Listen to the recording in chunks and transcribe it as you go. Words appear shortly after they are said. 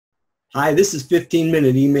Hi, this is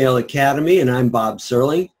 15-Minute Email Academy, and I'm Bob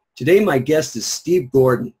Serling. Today my guest is Steve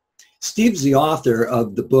Gordon. Steve's the author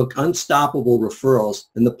of the book Unstoppable Referrals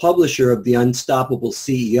and the publisher of The Unstoppable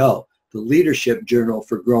CEO, the leadership journal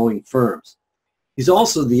for growing firms. He's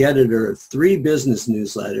also the editor of 3 business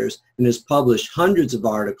newsletters and has published hundreds of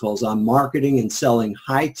articles on marketing and selling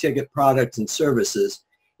high-ticket products and services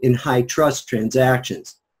in high-trust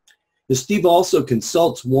transactions. Steve also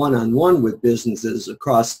consults one-on-one with businesses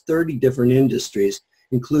across 30 different industries,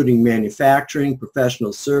 including manufacturing,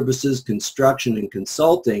 professional services, construction, and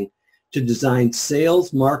consulting, to design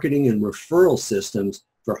sales, marketing, and referral systems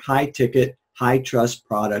for high-ticket, high-trust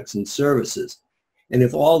products and services. And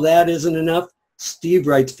if all that isn't enough, Steve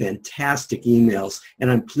writes fantastic emails,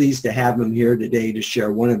 and I'm pleased to have him here today to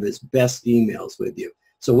share one of his best emails with you.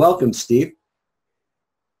 So welcome, Steve.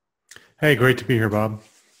 Hey, great to be here, Bob.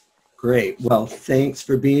 Great. Well, thanks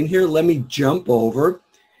for being here. Let me jump over,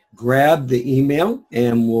 grab the email,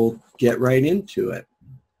 and we'll get right into it.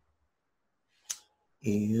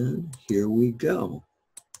 And here we go.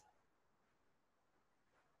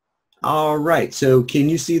 All right. So can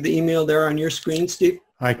you see the email there on your screen, Steve?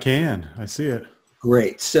 I can. I see it.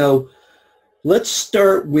 Great. So let's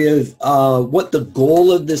start with what the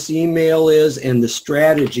goal of this email is and the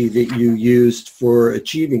strategy that you used for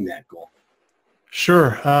achieving that goal.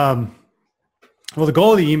 Sure. Well, the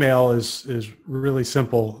goal of the email is really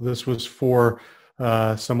simple. This was for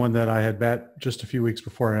someone that I had met just a few weeks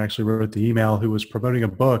before I actually wrote the email, who was promoting a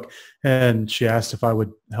book, and she asked if I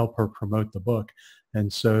would help her promote the book.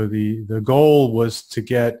 And so the goal was to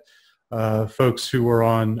get folks who were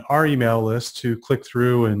on our email list to click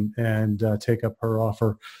through and take up her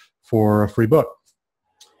offer for a free book.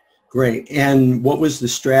 Great. And what was the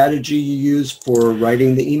strategy you used for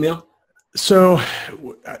writing the email? So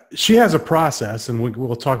she has a process, and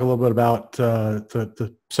we'll talk a little bit about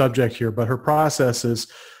the subject here, but her process is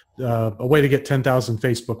a way to get 10,000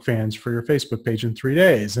 Facebook fans for your Facebook page in 3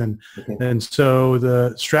 days. And so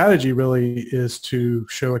the strategy really is to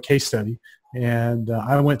show a case study. And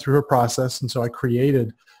I went through her process, and so I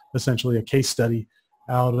created essentially a case study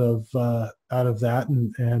out of that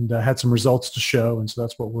and had some results to show. And so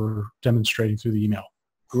that's what we're demonstrating through the email.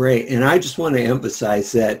 Great. And I just want to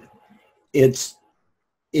emphasize that it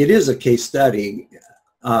is a case study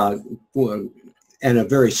and a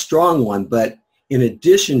very strong one, but in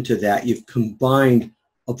addition to that, you've combined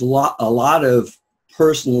a lot of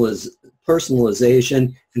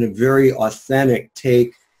personalization and a very authentic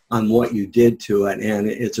take on what you did to it, and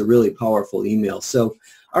it's a really powerful email. So,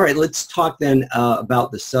 all right, let's talk then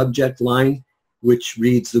about the subject line, which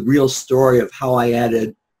reads, "The real story of how I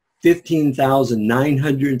added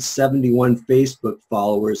 15,971 Facebook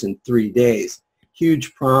followers in 3 days."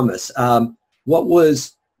 Huge promise. What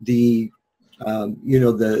was the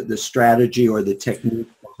strategy or the technique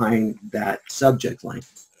behind that subject line?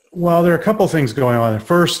 Well, there are a couple of things going on.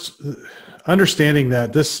 First, understanding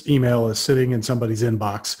that this email is sitting in somebody's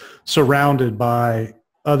inbox, surrounded by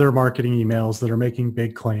other marketing emails that are making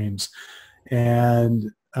big claims,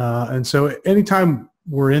 and so anytime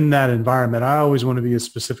we're in that environment, I always want to be as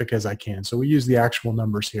specific as I can. So we use the actual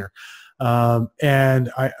numbers here.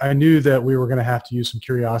 And I knew that we were going to have to use some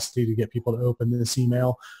curiosity to get people to open this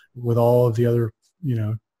email with all of the other,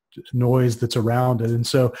 noise that's around it. And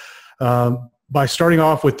so by starting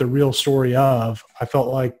off with the real story of, I felt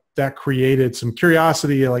like that created some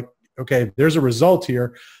curiosity, like, okay, there's a result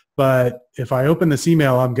here, but if I open this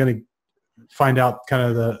email, I'm going to find out kind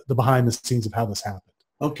of the behind the scenes of how this happened.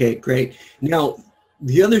 Okay, great. Now,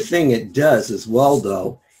 the other thing it does as well,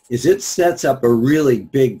 though, is it sets up a really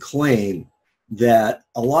big claim that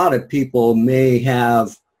a lot of people may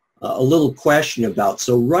have a little question about.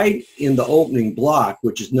 So right in the opening block,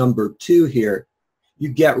 which is number 2 here, you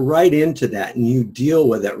get right into that and you deal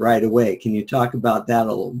with it right away. Can you talk about that a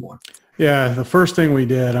little more? Yeah, the first thing we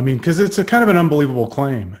did, because it's a kind of an unbelievable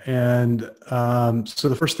claim. And so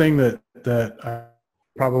the first thing that I'm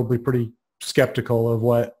probably pretty skeptical of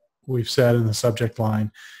what we've said in the subject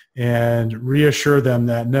line, and reassure them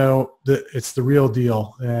that no, that it's the real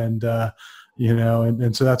deal, and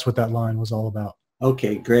and so that's what that line was all about.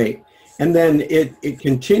 Okay, great. And then it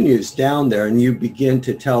continues down there, and you begin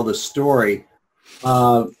to tell the story,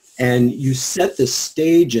 and you set the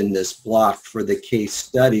stage in this block for the case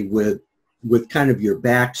study with kind of your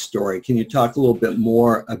backstory. Can you talk a little bit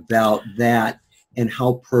more about that and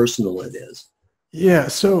how personal it is? Yeah,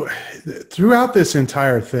 so throughout this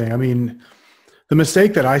entire thing, the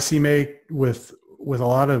mistake that I see made with a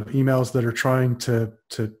lot of emails that are trying to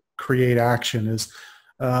create action is,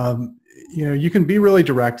 you can be really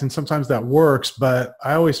direct, and sometimes that works, but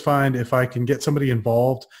I always find if I can get somebody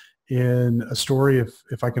involved in a story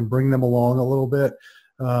if I can bring them along a little bit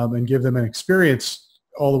and give them an experience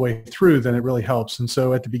all the way through, then it really helps. And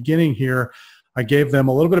so at the beginning here, I gave them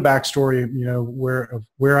a little bit of backstory,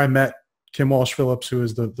 where I met Kim Walsh Phillips, who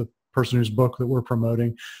is the person whose book that we're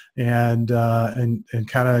promoting, and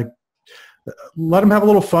kind of let them have a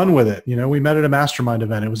little fun with it. We met at a mastermind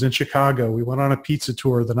event. It was in Chicago. We went on a pizza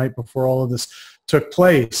tour the night before all of this took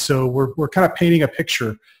place. So we're kind of painting a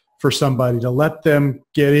picture for somebody to let them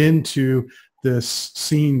get into this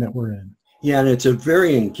scene that we're in. Yeah, and it's a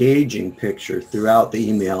very engaging picture throughout the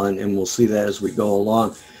email, and we'll see that as we go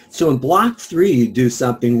along. So in block 3, you do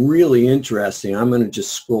something really interesting. I'm going to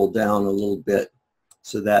just scroll down a little bit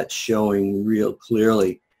so that's showing real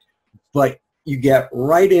clearly. But you get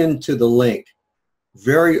right into the link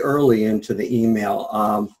very early into the email.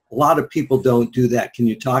 A lot of people don't do that. Can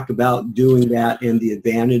you talk about doing that and the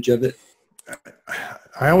advantage of it?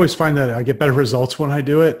 I always find that I get better results when I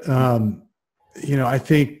do it. I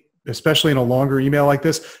think, especially in a longer email like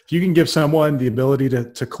this, if you can give someone the ability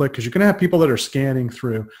to click, because you're going to have people that are scanning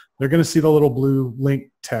through. They're going to see the little blue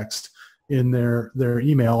link text in their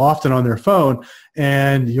email, often on their phone,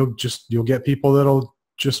 and you'll get people that'll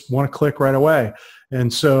just want to click right away.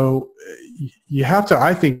 And so you have to,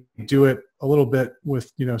 I think, do it a little bit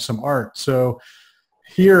with some art. So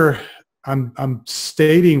here I'm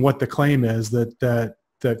stating what the claim is, that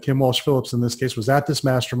Kim Walsh Phillips in this case was at this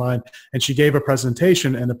mastermind, and she gave a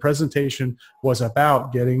presentation, and the presentation was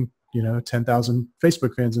about getting 10,000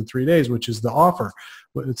 Facebook fans in 3 days, which is the offer.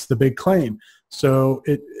 It's the big claim. So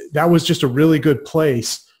that was just a really good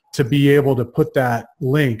place to be able to put that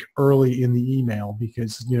link early in the email,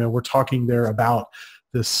 because we're talking there about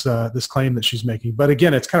this claim that she's making. But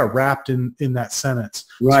again, it's kind of wrapped in that sentence,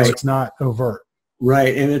 right? So it's not overt.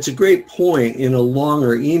 Right, and it's a great point in a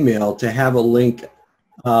longer email to have a link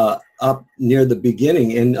up near the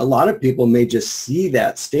beginning, and a lot of people may just see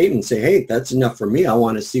that statement and say, hey, that's enough for me, I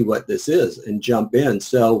want to see what this is, and jump in.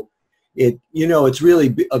 So it's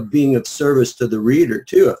really being of service to the reader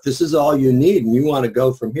too. If this is all you need and you want to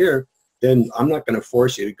go from here, then I'm not going to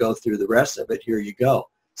force you to go through the rest of it. Here you go.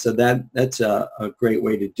 So that's a great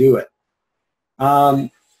way to do it.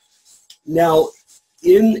 Now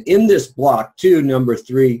in this block 2, number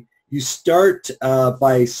 3, you start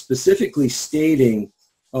by specifically stating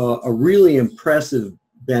a really impressive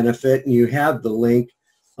benefit, and you have the link,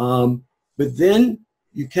 but then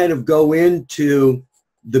you kind of go into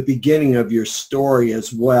the beginning of your story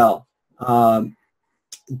as well,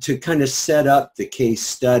 to kind of set up the case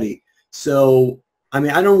study. So, I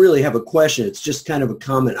mean, I don't really have a question. It's just kind of a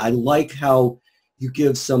comment. I like how you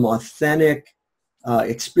give some authentic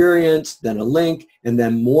experience, then a link, and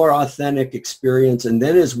then more authentic experience. And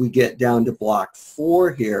then as we get down to block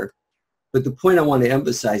 4 here, but the point I want to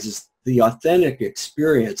emphasize is the authentic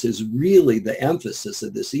experience is really the emphasis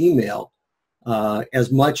of this email,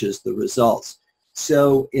 as much as the results.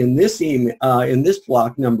 So in this email, in this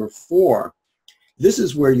block number 4, this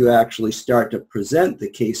is where you actually start to present the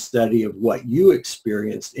case study of what you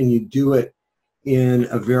experienced, and you do it in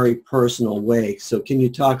a very personal way. So can you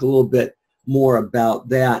talk a little bit more about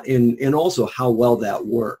that, and also how well that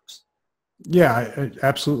works? Yeah, I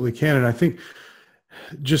absolutely can. And I think,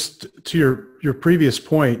 just to your previous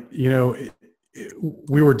point,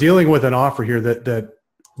 we were dealing with an offer here that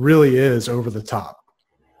really is over the top.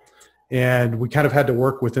 And we kind of had to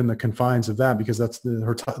work within the confines of that, because that's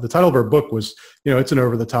the title of her book was, it's an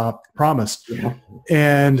over-the-top promise. Yeah.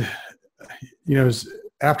 And,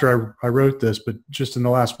 after I wrote this, but just in the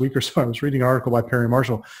last week or so, I was reading an article by Perry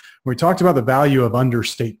Marshall where we talked about the value of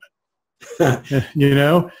understatement,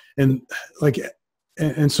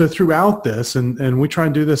 and so throughout this, and we try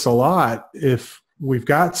and do this a lot, if we've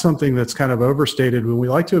got something that's kind of overstated, when we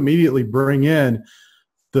like to immediately bring in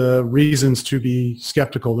the reasons to be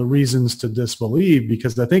skeptical, the reasons to disbelieve,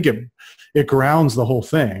 because I think it grounds the whole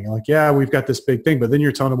thing. Like, yeah, we've got this big thing, but then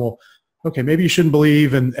you're telling them, well, okay, maybe you shouldn't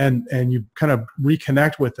believe, and you kind of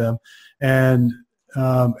reconnect with them, and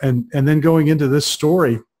then going into this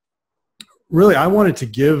story, really, I wanted to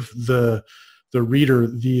give the reader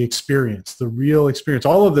the experience, the real experience.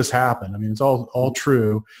 All of this happened. I mean, it's all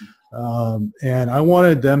true, and I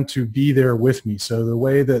wanted them to be there with me. So the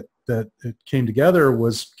way that it came together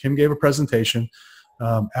was Kim gave a presentation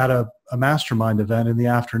at a mastermind event in the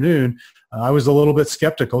afternoon. I was a little bit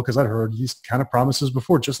skeptical because I'd heard these kind of promises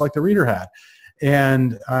before, just like the reader had.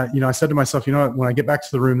 And, I said to myself, when I get back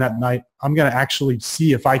to the room that night, I'm going to actually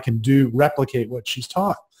see if I can replicate what she's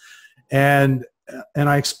taught. And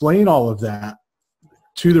I explain all of that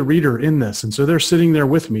to the reader in this. And so they're sitting there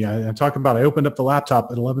with me. I'm talking about, I opened up the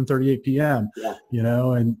laptop at 11:38 p.m., yeah.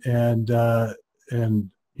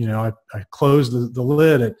 I closed the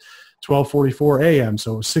lid at 12:44 a.m.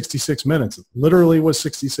 So it was 66 minutes. It literally was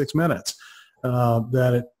 66 minutes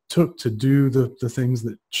that it took to do the things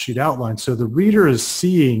that she'd outlined. So the reader is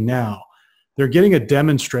seeing now, they're getting a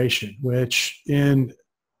demonstration, which in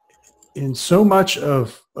so much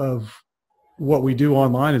of what we do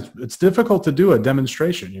online, it's difficult to do a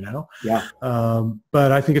demonstration, Yeah.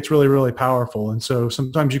 But I think it's really, really powerful. And so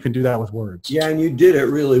sometimes you can do that with words. Yeah, and you did it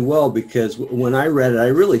really well, because when I read it, I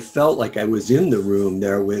really felt like I was in the room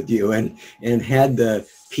there with you and had the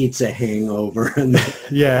pizza hangover. And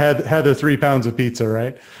yeah, had the 3 pounds of pizza,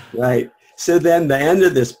 right? Right. So then the end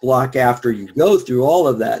of this block, after you go through all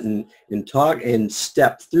of that and talk and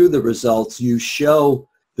step through the results, you show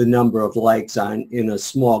the number of likes in a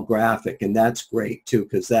small graphic, and that's great too,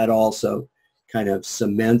 because that also kind of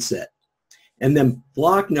cements it. And then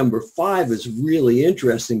block number 5 is really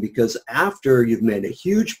interesting, because after you've made a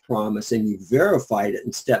huge promise and you've verified it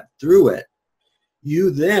and stepped through it, you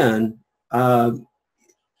then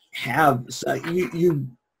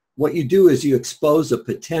what you do is you expose a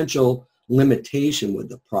potential limitation with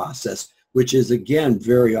the process, which is, again,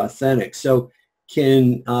 very authentic. So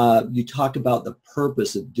can you talk about the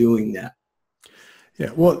purpose of doing that?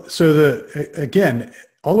 Yeah, well, so again,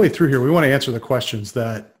 all the way through here, we want to answer the questions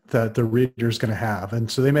that the reader is going to have.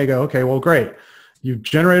 And so they may go, okay, well, great. You've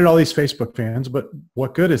generated all these Facebook fans, but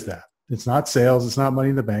what good is that? It's not sales. It's not money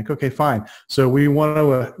in the bank. Okay, fine. So we want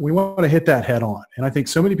to hit that head on. And I think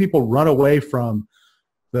so many people run away from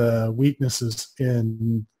the weaknesses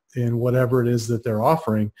in whatever it is that they're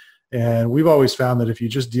offering. And we've always found that if you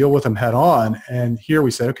just deal with them head on, and here we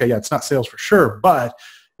say, okay, yeah, it's not sales for sure, but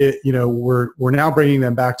we're now bringing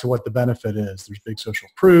them back to what the benefit is. There's big social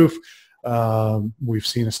proof. We've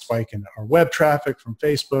seen a spike in our web traffic from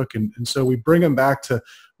Facebook. And so we bring them back to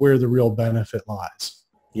where the real benefit lies.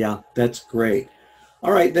 Yeah, that's great.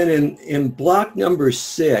 All right, then in block number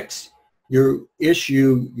 6, you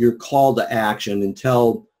issue your call to action and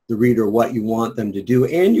tell the reader what you want them to do,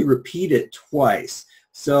 and you repeat it twice.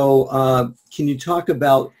 So can you talk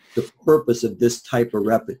about the purpose of this type of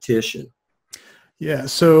repetition? Yeah,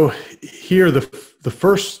 so here the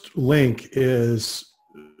first link is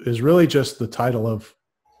really just the title of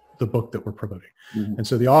the book that we're promoting. Mm-hmm. And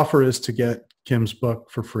so the offer is to get Kim's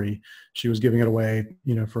book for free. She was giving it away,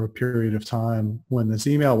 for a period of time when this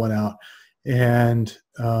email went out. And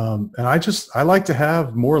I like to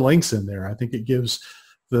have more links in there. I think it gives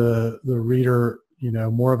the reader,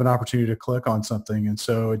 more of an opportunity to click on something. And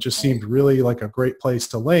so it just seemed really like a great place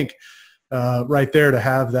to link right there, to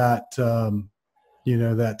have that,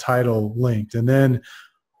 that title linked. And then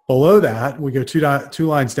below that, we go two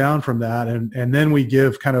lines down from that, and then we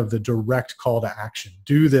give kind of the direct call to action.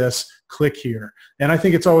 Do this, click here. And I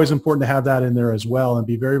think it's always important to have that in there as well, and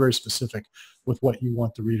be very, very specific with what you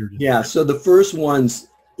want the reader to do. Yeah, so the first one's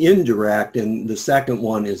indirect, and the second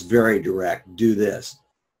one is very direct. Do this,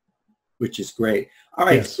 which is great. All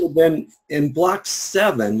right, yes. So then in block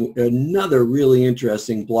 7, another really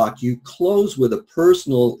interesting block, you close with a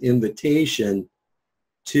personal invitation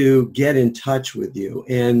to get in touch with you.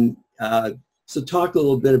 And so talk a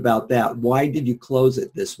little bit about that. Why did you close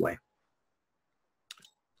it this way?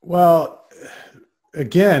 Well,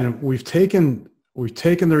 again, we've taken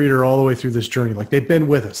the reader all the way through this journey. Like, they've been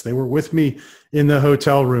with us. They were with me in the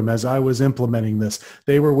hotel room as I was implementing this.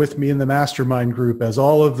 They were with me in the mastermind group as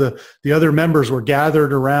all of the other members were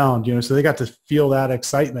gathered around, so they got to feel that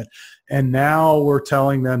excitement. And now we're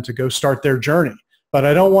telling them to go start their journey. But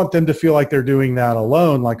I don't want them to feel like they're doing that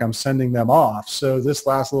alone, like I'm sending them off. So this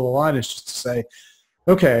last little line is just to say,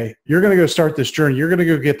 okay, you're going to go start this journey. You're going to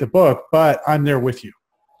go get the book, but I'm there with you.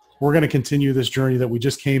 We're going to continue this journey that we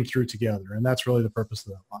just came through together. And that's really the purpose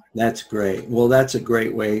of that line. That's great. Well, that's a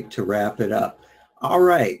great way to wrap it up. All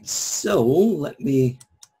right. So let me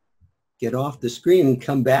get off the screen and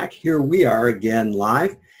come back. Here we are again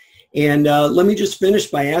live. And let me just finish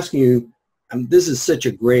by asking you, this is such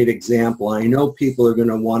a great example. I know people are going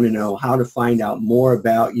to want to know how to find out more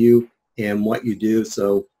about you and what you do.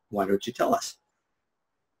 So why don't you tell us?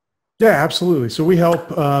 Yeah, absolutely. So we help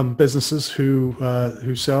businesses who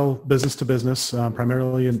sell business to business,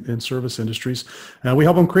 primarily in service industries. We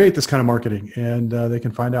help them create this kind of marketing, and they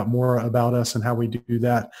can find out more about us and how we do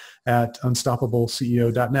that at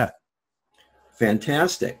unstoppableceo.net.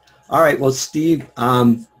 Fantastic. All right. Well, Steve,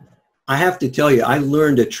 I have to tell you, I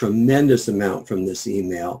learned a tremendous amount from this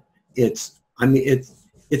email. It's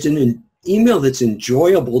an email that's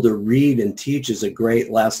enjoyable to read and teaches a great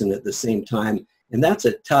lesson at the same time. And that's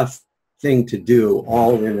a tough thing to do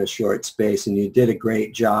all in a short space. And you did a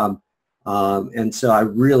great job. And so I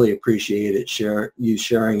really appreciate you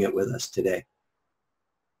sharing it with us today.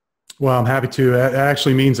 Well, I'm happy to. It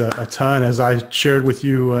actually means a ton. As I shared with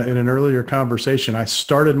you in an earlier conversation, I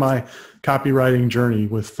started my copywriting journey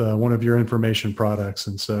with one of your information products.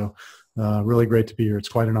 And so really great to be here. It's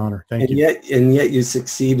quite an honor. Thank you. And yet you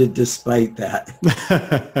succeeded despite that.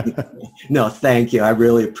 No, thank you. I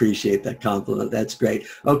really appreciate that compliment. That's great.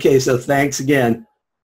 Okay, so thanks again.